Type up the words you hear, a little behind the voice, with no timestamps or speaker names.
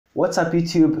What's up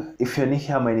YouTube? If you're new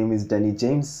here, my name is Danny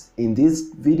James. In this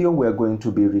video, we're going to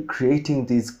be recreating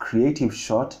this creative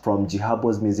shot from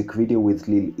GHerbo's music video with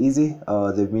Lil Eazzyy.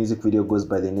 The music video goes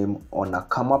by the name Onna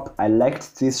Come Up. I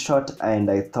liked this shot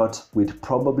and I thought we'd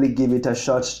probably give it a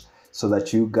shot so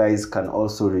that you guys can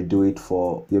also redo it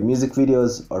for your music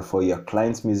videos or for your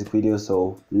clients' music videos.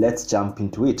 So let's jump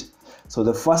into it. So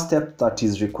the first step that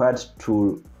is required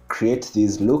to create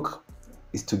this look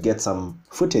is to get some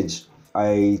footage.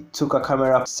 I took a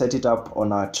camera, set it up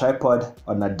on a tripod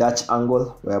on a Dutch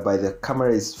angle, whereby the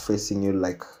camera is facing you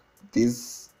like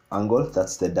this angle.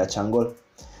 That's the Dutch angle.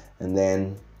 And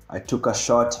then I took a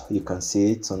shot. You can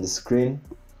see it on the screen.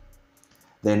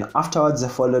 Then afterwards, I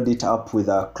followed it up with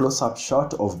a close-up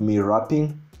shot of me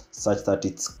rapping, such that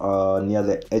it's near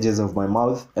the edges of my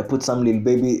mouth. I put some Lil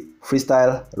Baby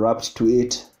freestyle rapped to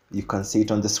it. You can see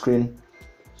it on the screen.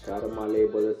 Shout out my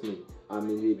label, it's me. I'm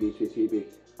in the beach with TV.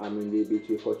 I'm in the beach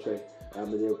with portrait.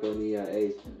 I'm in the pony at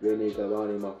 8. Real nigga on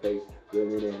in my face. Real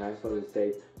nigga nice on the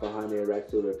stage. Behind the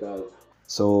racks to the dog.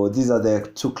 So these are the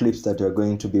two clips that we're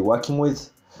going to be working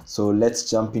with. So let's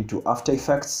jump into After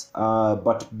Effects.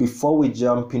 But before we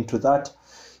jump into that,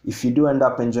 if you do end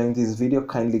up enjoying this video,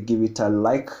 kindly give it a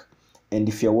like. And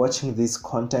if you're watching this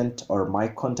content or my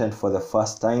content for the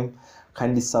first time,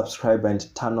 kindly subscribe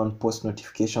and turn on post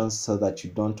notifications so that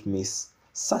you don't miss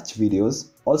such videos.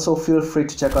 Also, feel free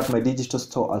to check out my digital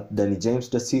store at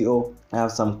dannyjames.co. I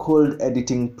have some cool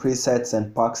editing presets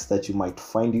and packs that you might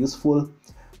find useful.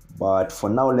 But for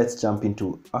now, let's jump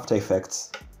into After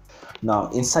Effects. Now,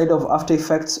 inside of After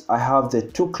Effects, I have the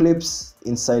two clips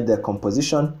inside the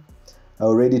composition. I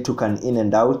already took an in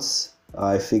and out.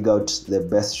 I figured out the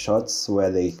best shots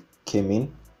where they came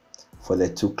in for the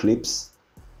two clips.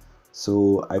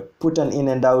 So I put an in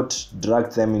and out,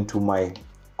 dragged them into my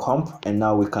comp, and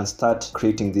now we can start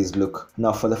creating this look.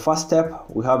 Now for the first step,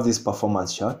 we have this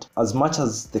performance shot. As much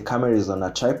as the camera is on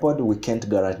a tripod, we can't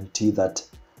guarantee that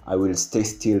I will stay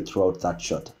still throughout that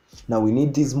shot. Now we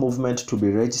need this movement to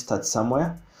be registered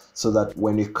somewhere so that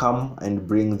when we come and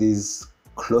bring this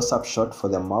close-up shot for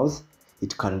the mouth,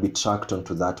 it can be tracked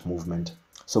onto that movement.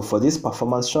 So for this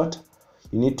performance shot,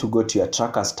 you need to go to your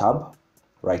trackers tab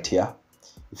right here.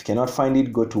 If you cannot find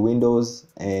it, go to Windows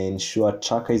and ensure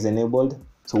tracker is enabled.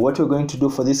 So what we're going to do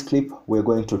for this clip, we're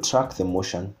going to track the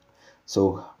motion.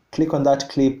 So click on that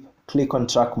clip, click on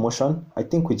track motion. I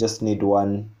think we just need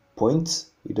 1 point.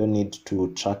 We don't need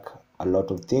to track a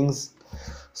lot of things.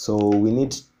 So we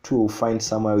need to find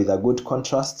somewhere with a good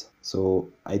contrast. So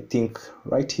I think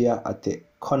right here at the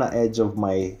corner edge of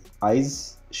my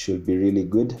eyes should be really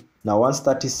good. Now once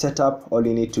that is set up, all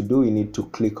you need to do, you need to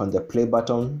click on the play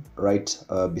button right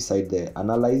beside the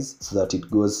analyze so that it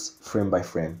goes frame by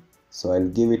frame. So I'll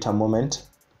give it a moment.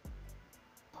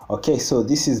 Okay, so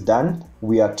this is done.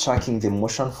 We are tracking the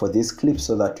motion for this clip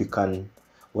so that we can,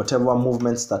 whatever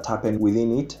movements that happen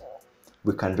within it,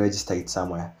 we can register it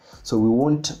somewhere. So we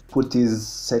won't put these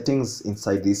settings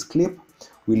inside this clip.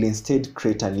 We'll instead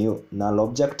create a new null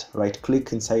object. Right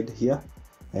click inside here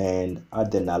and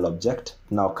add the null object.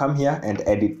 Now come here and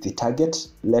edit the target.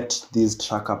 Let these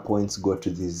tracker points go to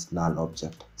this null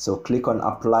object. So click on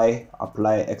apply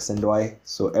X and Y.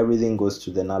 So everything goes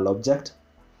to the null object.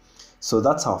 So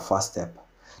that's our first step.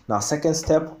 Now second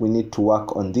step, we need to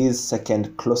work on this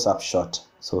second close-up shot.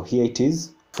 So here it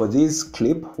is. For this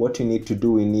clip, what you need to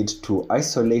do, we need to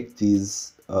isolate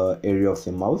this area of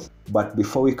the mouth. But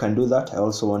before we can do that, I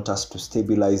also want us to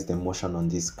stabilize the motion on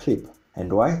this clip.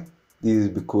 And why? This is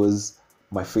because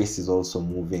my face is also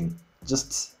moving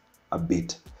just a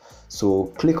bit. So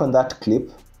click on that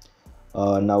clip.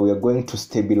 Now we are going to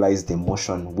stabilize the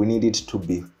motion. We need it to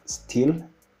be still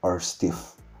or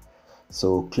stiff.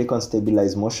 So click on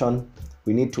stabilize motion.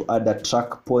 We need to add a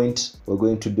track point. We're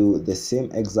going to do the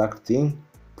same exact thing.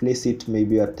 Place it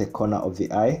maybe at the corner of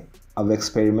the eye. I've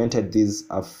experimented this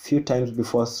a few times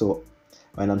before, so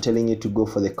when I'm telling you to go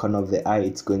for the corner of the eye,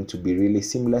 it's going to be really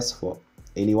seamless for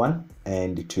anyone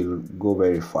and it will go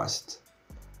very fast.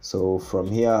 So from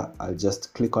here, I'll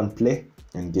just click on play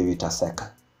and give it a sec.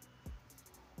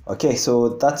 Okay, so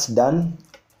that's done.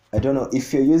 I don't know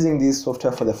if you're using this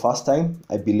software for the first time.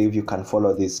 I believe you can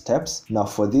follow these steps. Now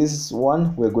for this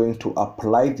one, we're going to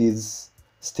apply this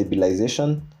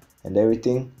stabilization and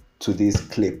everything to this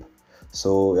clip.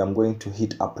 So I'm going to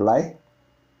hit apply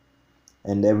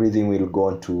and everything will go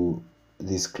onto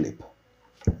this clip,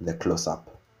 the close-up.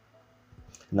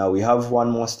 Now we have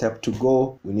one more step to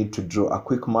go. We need to draw a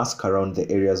quick mask around the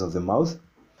areas of the mouth.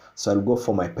 So I'll go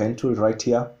for my pen tool right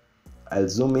here. I'll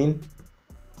zoom in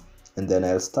and then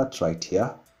I'll start right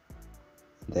here.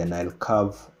 Then I'll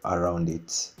curve around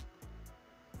it.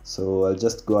 So I'll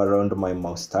just go around my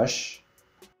mustache.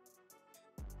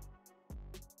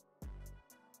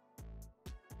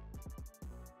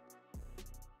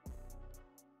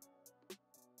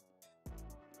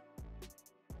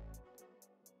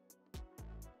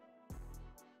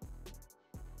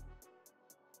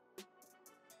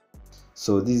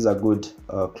 So this is a good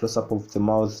close-up of the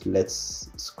mouth.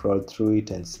 Let's scroll through it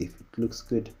and see if it looks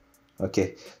good.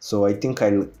 Okay, so I think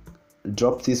I'll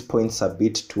drop these points a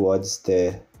bit towards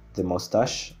the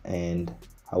mustache and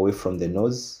away from the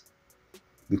nose,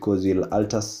 because we'll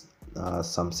alter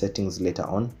some settings later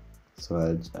on.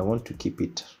 So I want to keep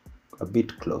it a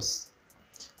bit close.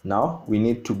 Now we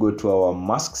need to go to our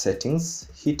mask settings,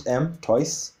 hit M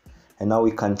twice, and now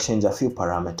we can change a few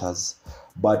parameters.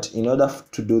 But in order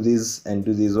to do this and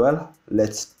do this well,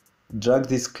 let's drag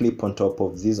this clip on top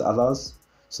of these others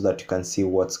so that you can see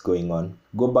what's going on.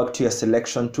 Go back to your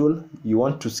selection tool. You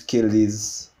want to scale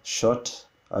this shot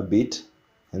a bit,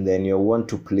 and then you want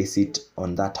to place it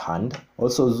on that hand.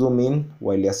 Also zoom in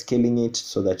while you're scaling it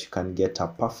so that you can get a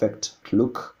perfect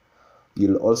look.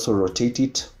 You'll also rotate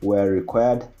it where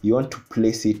required. You want to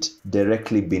place it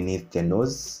directly beneath the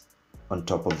nose on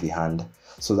top of the hand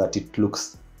so that it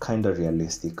looks kind of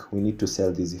realistic. We need to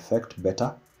sell this effect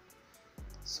better.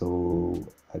 So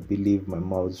I believe my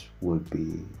mouse will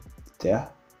be there.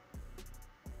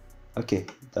 Okay,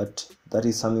 that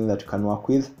is something that you can work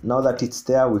with. Now that it's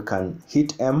there, we can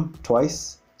hit M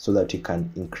twice so that you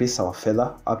can increase our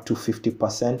feather up to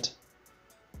 50%.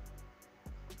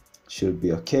 Should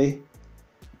be okay.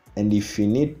 And if you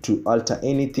need to alter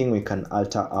anything, we can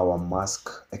alter our mask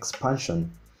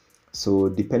expansion. So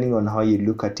depending on how you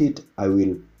look at it, I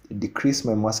will decrease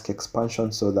my mask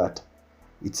expansion so that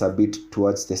it's a bit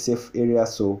towards the safe area.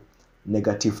 So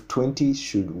 -20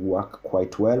 should work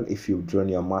quite well if you've drawn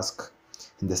your mask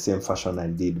in the same fashion I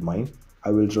did mine.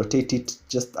 I will rotate it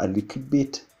just a little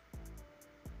bit.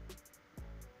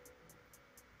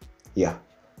 Yeah.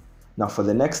 Now for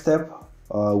the next step,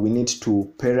 we need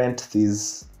to parent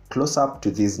this close up to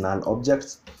these null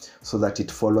objects so that it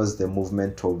follows the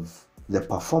movement of the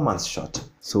performance shot.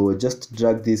 So just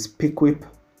drag this pick whip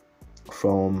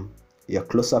from your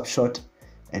close-up shot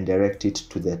and direct it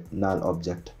to the null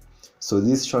object. So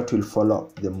this shot will follow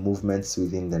the movements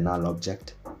within the null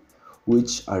object,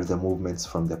 which are the movements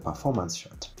from the performance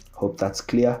shot. Hope that's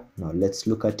clear. Now let's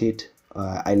look at it.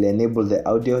 I'll enable the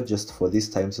audio just for this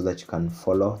time so that you can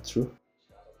follow through.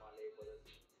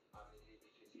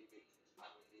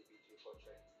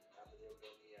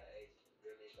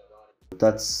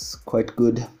 That's quite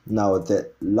good. Now the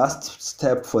last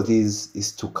step for this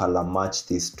is to color match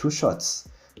these two shots.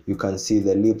 You can see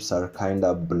the lips are kind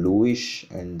of bluish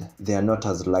and they are not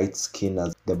as light skin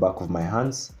as the back of my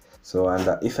hands. So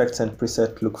under effects and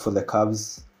preset, look for the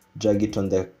curves, drag it on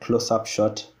the close-up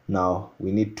shot. Now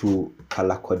we need to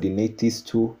color coordinate these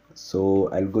two. So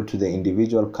I'll go to the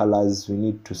individual colors. We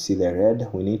need to see the red.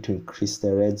 We need to increase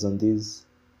the reds on these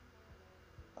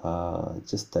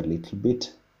just a little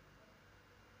bit.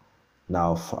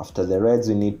 Now after the reds,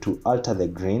 we need to alter the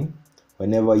green.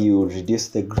 Whenever you reduce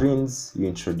the greens, you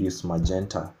introduce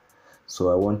magenta.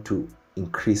 So I want to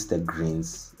increase the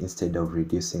greens instead of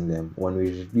reducing them. When we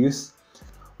reduce,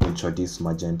 we introduce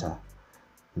magenta.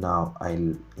 Now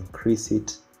I'll increase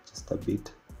it just a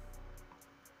bit.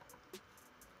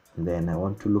 And then I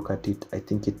want to look at it. I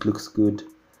think it looks good.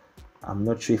 I'm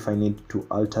not sure if I need to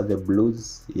alter the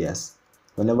blues. Yes.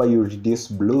 Whenever you reduce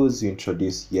blues, you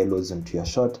introduce yellows into your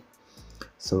shot.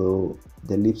 So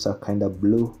the lips are kind of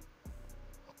blue.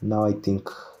 Now I think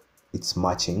it's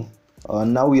matching.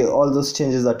 Now with all those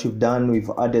changes that we've done,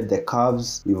 we've added the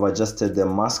curves, we've adjusted the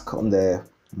mask on the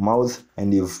mouth,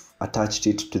 and you've attached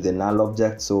it to the null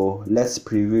object. So let's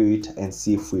preview it and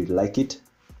see if we like it.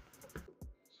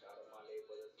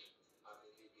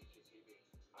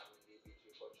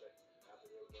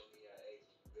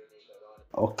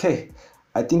 Okay,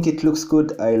 I think it looks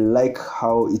good. I like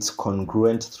how it's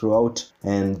congruent throughout,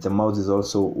 and the mouth is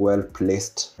also well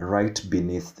placed right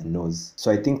beneath the nose.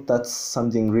 So I think that's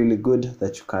something really good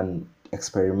that you can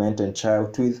experiment and try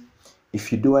out with.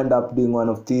 If you do end up doing one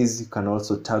of these, you can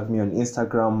also tag me on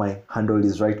Instagram. My handle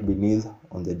is right beneath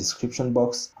on the description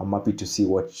box. I'm happy to see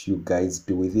what you guys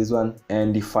do with this one.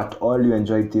 And if at all you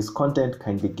enjoyed this content,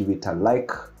 kindly give it a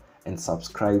like and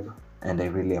subscribe, and I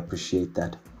really appreciate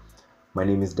that. My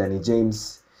name is Danny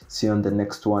James. See you on the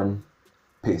next one.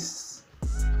 Peace.